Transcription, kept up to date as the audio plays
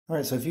All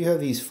right, so if you have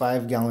these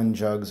 5-gallon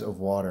jugs of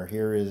water,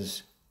 here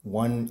is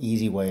one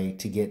easy way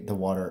to get the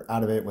water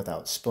out of it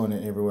without spilling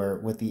it everywhere,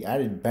 with the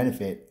added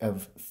benefit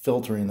of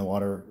filtering the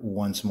water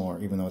once more,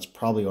 even though it's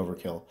probably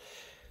overkill.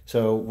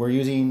 So we're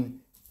using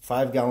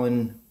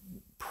 5-gallon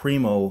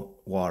Primo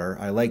water.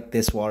 I like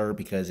this water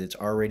because it's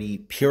already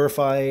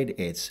purified,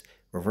 it's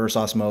reverse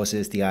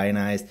osmosis,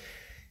 deionized.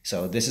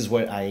 So this is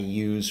what I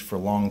use for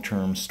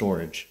long-term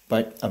storage.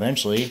 But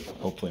eventually,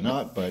 hopefully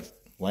not, but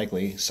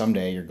likely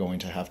someday you're going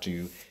to have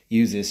to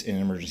use this in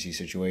an emergency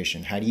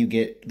situation. How do you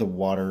get the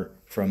water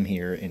from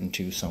here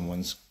into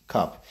someone's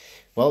cup?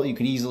 Well, you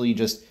could easily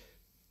just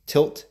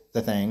tilt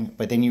the thing,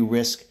 but then you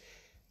risk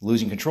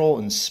losing control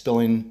and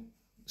spilling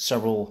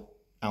several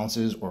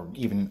ounces or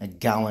even a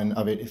gallon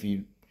of it if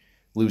you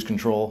lose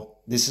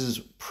control. This is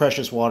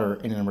precious water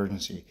in an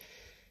emergency.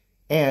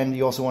 And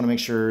you also want to make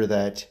sure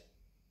that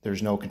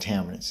there's no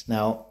contaminants.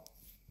 Now,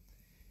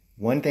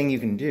 one thing you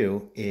can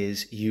do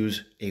is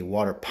use a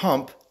water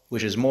pump,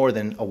 which is more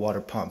than a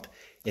water pump.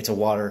 It's a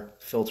water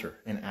filter,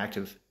 an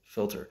active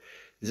filter.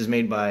 This is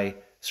made by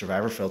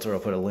Survivor Filter. I'll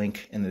put a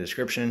link in the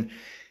description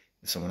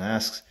if someone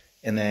asks.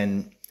 And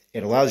then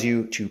it allows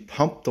you to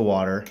pump the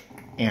water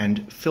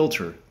and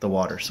filter the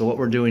water. So what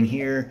we're doing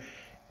here,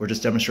 we're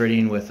just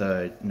demonstrating with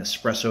an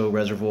espresso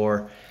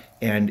reservoir,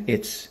 and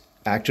it's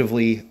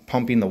actively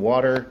pumping the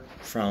water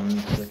from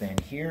within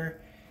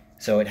here.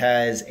 So it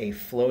has a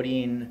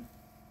floating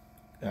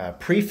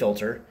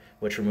pre-filter,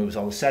 which removes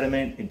all the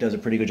sediment. It does a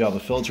pretty good job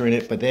of filtering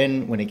it, but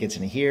then when it gets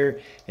into here,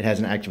 it has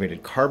an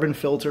activated carbon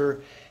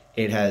filter.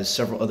 It has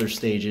several other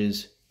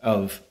stages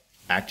of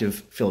active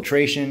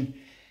filtration,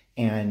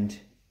 and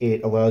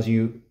it allows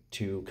you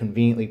to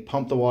conveniently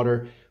pump the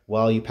water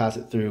while you pass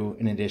it through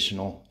an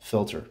additional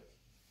filter.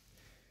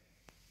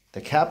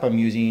 The cap I'm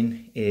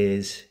using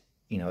is,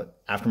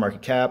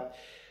 aftermarket cap.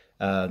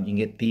 You can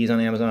get these on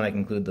Amazon. I can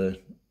include the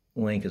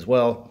link as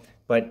well,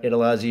 but it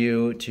allows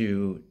you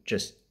to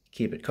just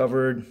keep it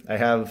covered. I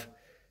have,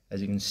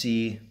 as you can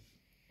see,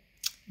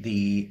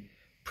 the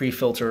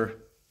pre-filter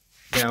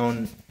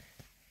down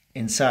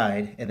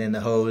inside, and then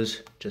the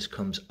hose just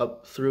comes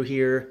up through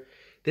here.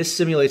 This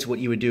simulates what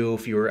you would do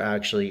if you were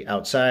actually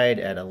outside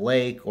at a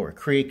lake or a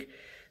creek.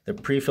 The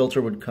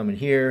pre-filter would come in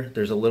here.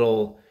 There's a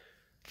little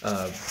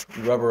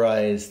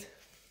rubberized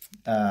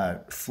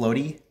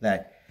floaty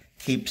that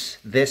keeps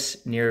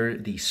this near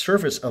the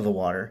surface of the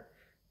water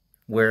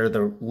where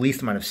the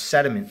least amount of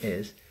sediment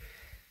is.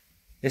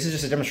 This is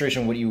just a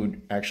demonstration of what you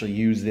would actually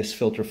use this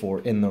filter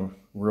for in the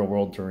real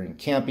world during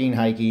camping,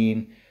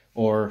 hiking,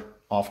 or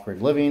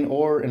off-grid living,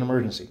 or an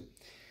emergency.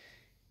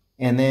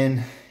 And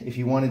then if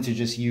you wanted to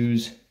just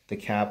use the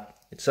cap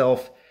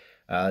itself,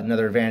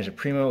 another advantage of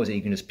Primo is that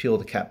you can just peel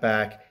the cap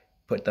back,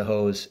 put the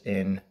hose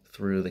in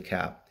through the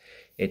cap.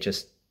 It's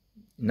just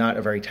not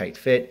a very tight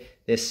fit.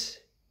 This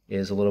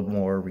is a little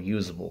more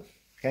reusable.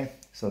 Okay,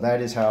 so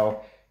that is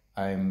how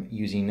I'm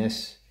using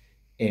this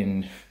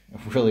in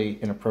a really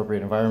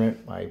inappropriate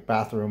environment, my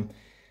bathroom.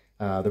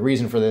 The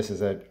reason for this is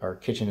that our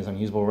kitchen is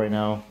unusable right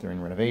now. They're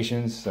in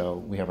renovations, so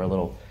we have our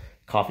little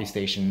coffee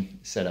station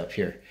set up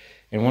here.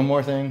 And one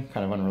more thing,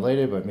 kind of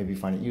unrelated, but maybe you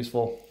find it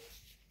useful.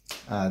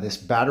 This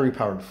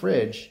battery-powered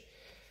fridge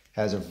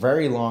has a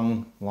very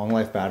long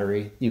life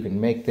battery. You can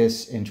make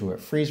this into a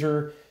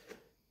freezer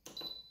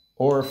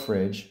or a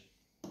fridge.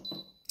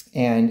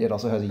 And it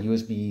also has a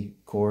USB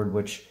cord,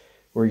 which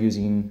we're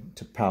using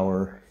to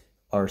power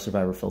our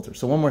Survivor filter.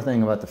 So one more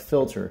thing about the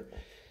filter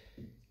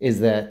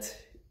is that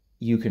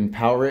you can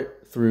power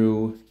it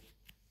through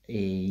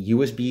a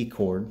USB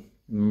cord,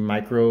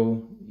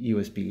 micro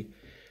USB,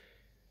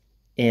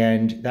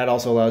 and that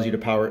also allows you to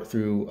power it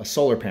through a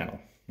solar panel,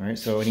 right?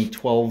 So any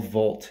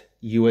 12-volt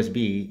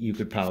USB you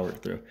could power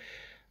it through.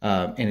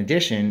 In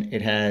addition,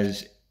 it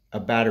has a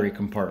battery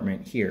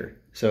compartment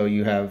here. So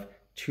you have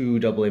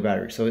 2 AA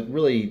batteries. So it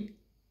really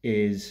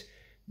is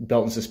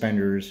belt and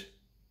suspenders,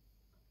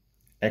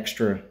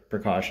 extra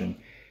precaution.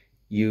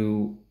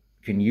 You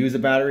can use the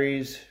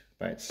batteries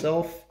by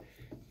itself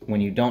when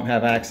you don't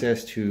have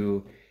access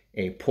to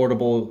a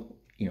portable,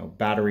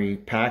 battery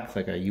pack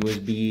like a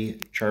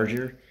USB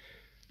charger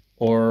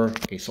or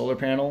a solar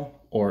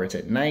panel, or it's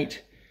at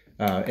night,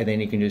 and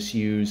then you can just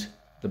use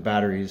the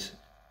batteries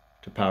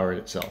to power it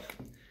itself.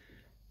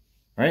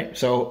 All right,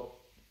 so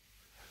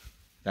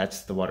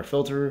that's the water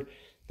filter.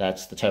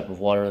 That's the type of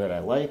water that I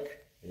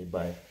like, made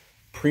by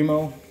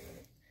Primo.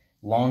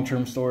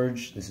 Long-term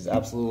storage, this is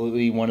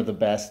absolutely one of the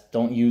best.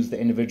 Don't use the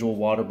individual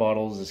water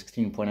bottles, the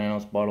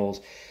 16.9-ounce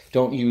bottles.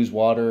 Don't use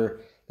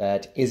water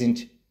that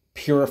isn't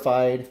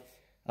purified,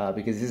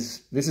 because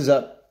this is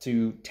up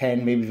to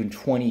 10, maybe even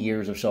 20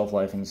 years of shelf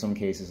life in some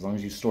cases, as long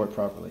as you store it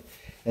properly.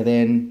 And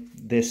then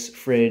this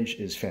fridge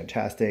is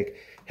fantastic. It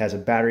has a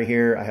battery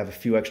here. I have a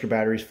few extra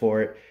batteries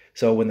for it.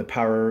 So when the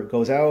power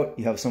goes out,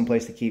 you have some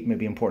place to keep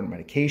maybe important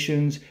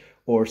medications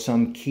or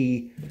some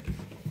key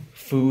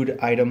food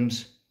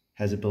items.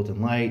 Has a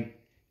built-in light,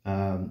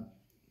 not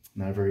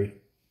a very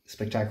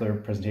spectacular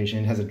presentation.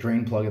 It has a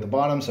drain plug at the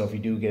bottom, so if you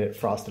do get it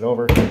frosted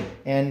over.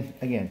 And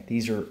again,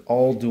 these are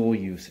all dual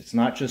use. It's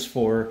not just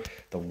for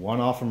the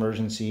one-off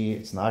emergency.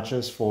 It's not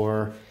just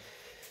for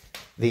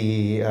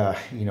the,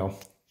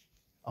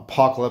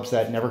 apocalypse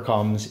that never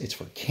comes. It's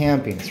for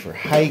camping, it's for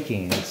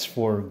hiking, it's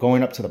for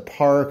going up to the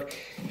park,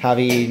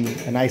 having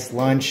a nice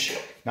lunch,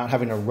 not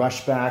having to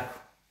rush back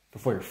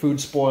before your food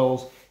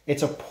spoils.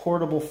 It's a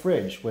portable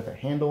fridge with a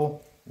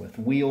handle, with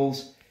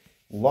wheels,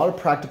 a lot of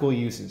practical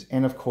uses.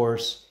 And of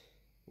course,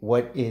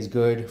 what is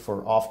good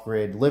for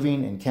off-grid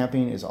living and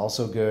camping is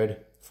also good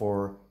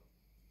for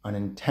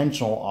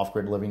unintentional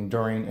off-grid living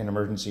during an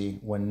emergency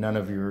when none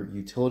of your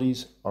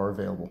utilities are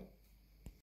available.